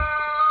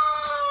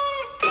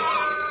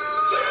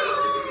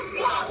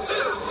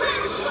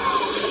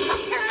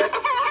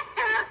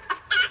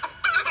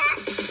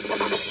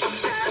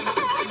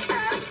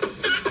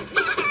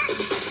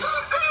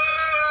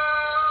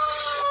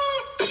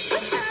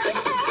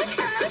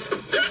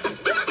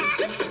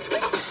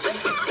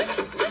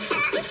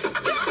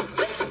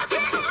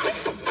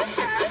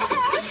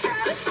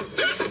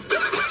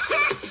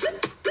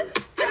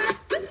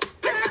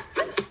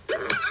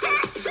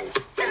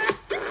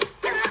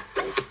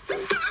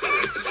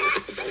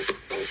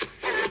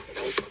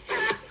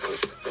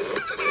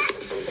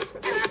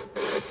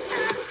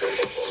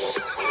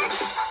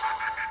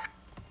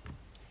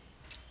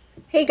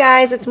Hey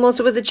guys, it's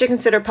Melissa with the Chicken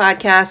Sitter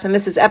Podcast, and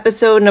this is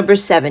episode number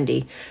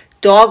 70,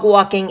 Dog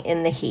Walking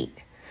in the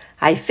Heat.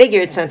 I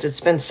figured since it's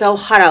been so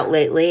hot out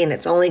lately, and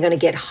it's only going to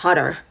get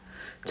hotter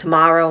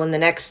tomorrow and the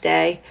next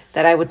day,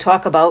 that I would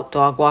talk about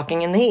dog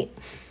walking in the heat.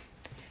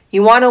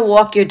 You want to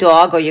walk your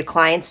dog or your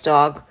client's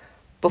dog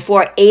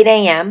before 8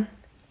 a.m.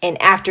 and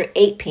after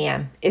 8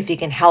 p.m. if you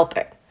can help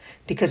it,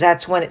 because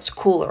that's when it's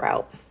cooler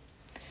out.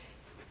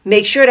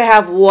 Make sure to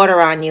have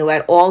water on you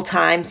at all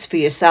times for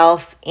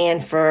yourself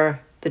and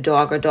for the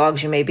dog or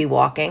dogs you may be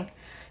walking.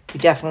 You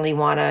definitely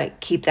want to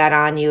keep that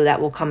on you.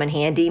 That will come in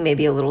handy.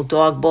 Maybe a little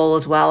dog bowl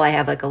as well. I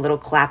have like a little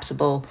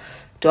collapsible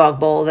dog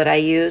bowl that I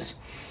use.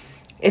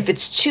 If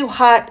it's too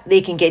hot,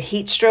 they can get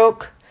heat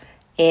stroke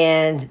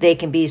and they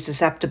can be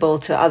susceptible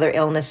to other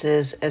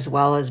illnesses as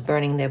well as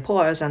burning their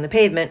paws on the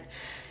pavement.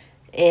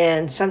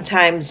 And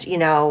sometimes,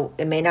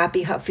 it may not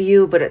be hot for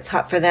you, but it's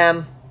hot for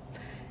them.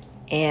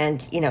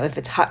 And, if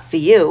it's hot for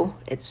you,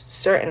 it's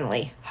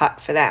certainly hot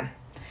for them.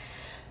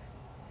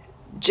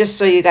 Just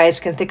so you guys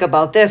can think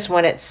about this,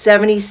 when it's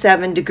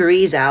 77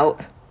 degrees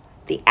out,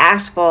 the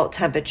asphalt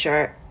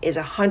temperature is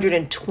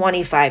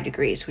 125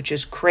 degrees, which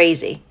is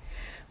crazy.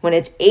 When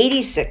it's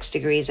 86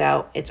 degrees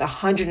out, it's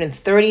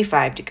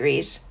 135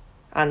 degrees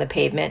on the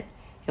pavement.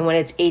 And when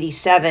it's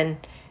 87,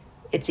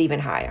 it's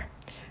even higher.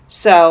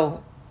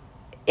 So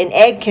an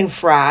egg can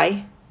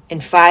fry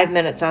in 5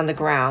 minutes on the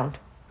ground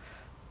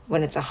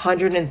when it's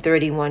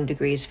 131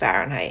 degrees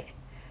Fahrenheit.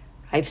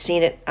 I've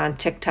seen it on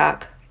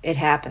TikTok. It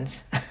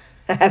happens.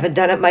 I haven't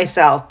done it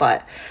myself,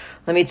 but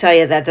let me tell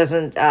you, that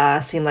doesn't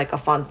seem like a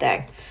fun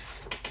thing.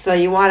 So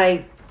you want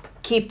to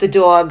keep the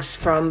dogs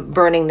from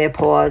burning their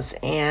paws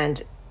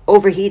and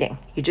overheating.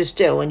 You just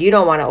do, and you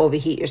don't want to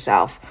overheat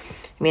yourself.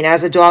 I mean,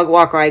 as a dog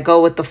walker, I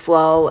go with the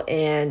flow,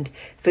 and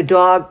if a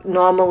dog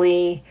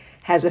normally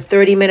has a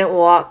 30-minute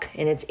walk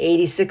and it's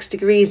 86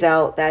 degrees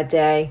out that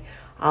day,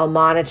 I'll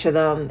monitor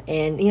them.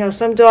 And,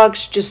 some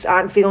dogs just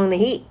aren't feeling the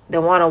heat. They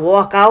want to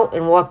walk out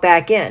and walk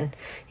back in.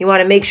 You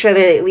want to make sure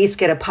they at least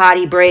get a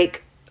potty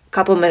break, a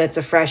couple minutes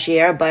of fresh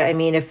air. But,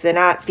 if they're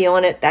not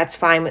feeling it, that's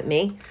fine with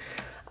me.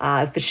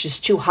 If it's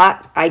just too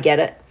hot, I get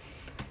it.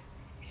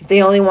 If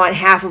they only want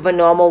half of a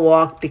normal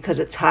walk because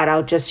it's hot,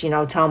 I'll just,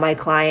 tell my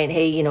client,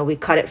 hey, we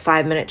cut it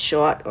 5 minutes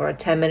short or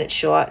 10 minutes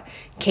short,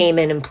 came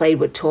in and played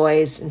with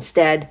toys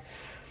instead.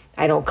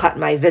 I don't cut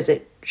my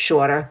visit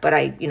shorter, but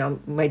I,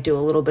 might do a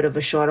little bit of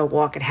a shorter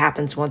walk. It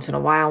happens once in a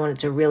while when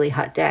it's a really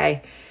hot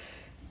day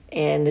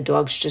and the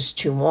dog's just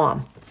too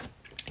warm.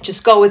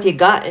 Just go with your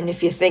gut. And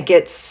if you think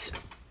it's,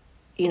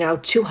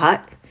 too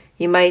hot,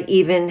 you might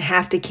even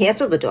have to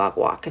cancel the dog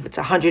walk if it's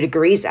 100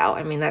 degrees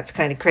out. That's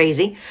kind of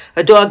crazy.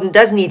 A dog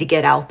does need to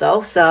get out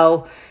though.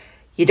 So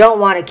you don't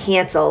want to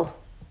cancel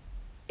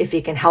if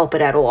you can help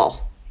it at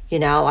all.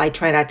 I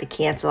try not to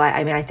cancel.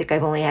 I think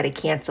I've only had to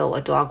cancel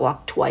a dog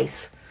walk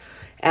twice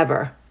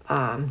ever.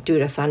 Due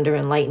to thunder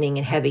and lightning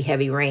and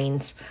heavy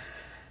rains.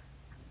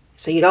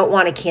 So you don't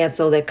want to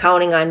cancel. They're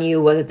counting on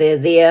you, whether they're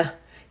there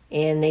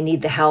and they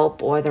need the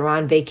help or they're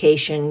on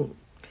vacation.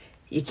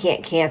 You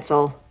can't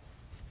cancel.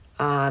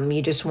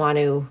 You just want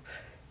to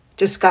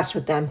discuss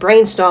with them,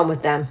 brainstorm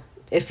with them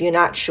if you're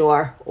not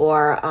sure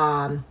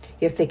or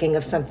you're thinking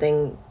of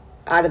something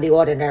out of the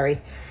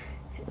ordinary,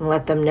 and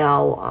let them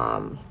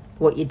know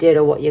what you did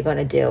or what you're going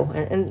to do.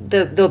 And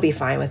they'll be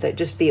fine with it.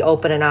 Just be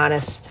open and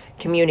honest.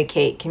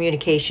 Communicate.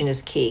 Communication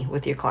is key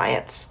with your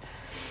clients.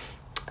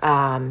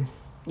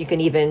 You can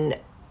even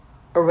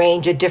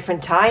arrange a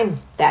different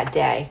time that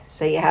day.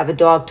 So you have a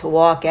dog to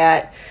walk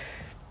at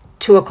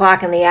 2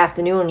 o'clock in the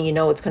afternoon, and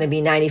it's going to be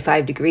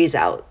 95 degrees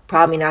out.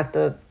 Probably not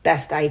the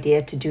best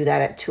idea to do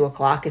that at 2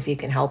 o'clock if you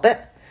can help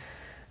it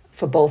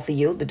for both of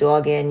you, the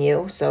dog and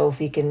you. So if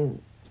you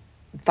can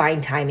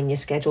find time in your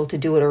schedule to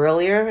do it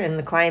earlier and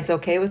the client's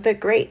okay with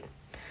it, great.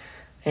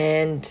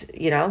 And,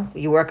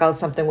 you work out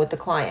something with the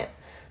client.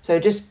 So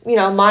just,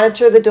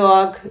 monitor the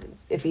dog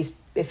if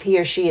he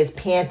or she is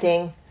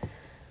panting.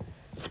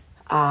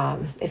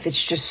 If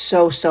it's just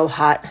so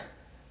hot,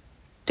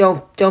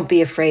 don't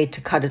be afraid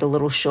to cut it a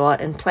little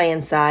short and play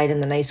inside in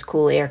the nice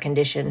cool air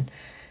condition.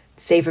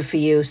 It's safer for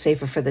you,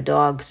 safer for the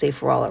dog,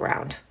 safer all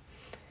around.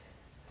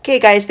 Okay,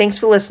 guys, thanks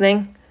for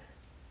listening.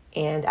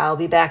 And I'll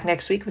be back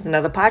next week with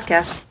another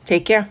podcast.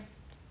 Take care.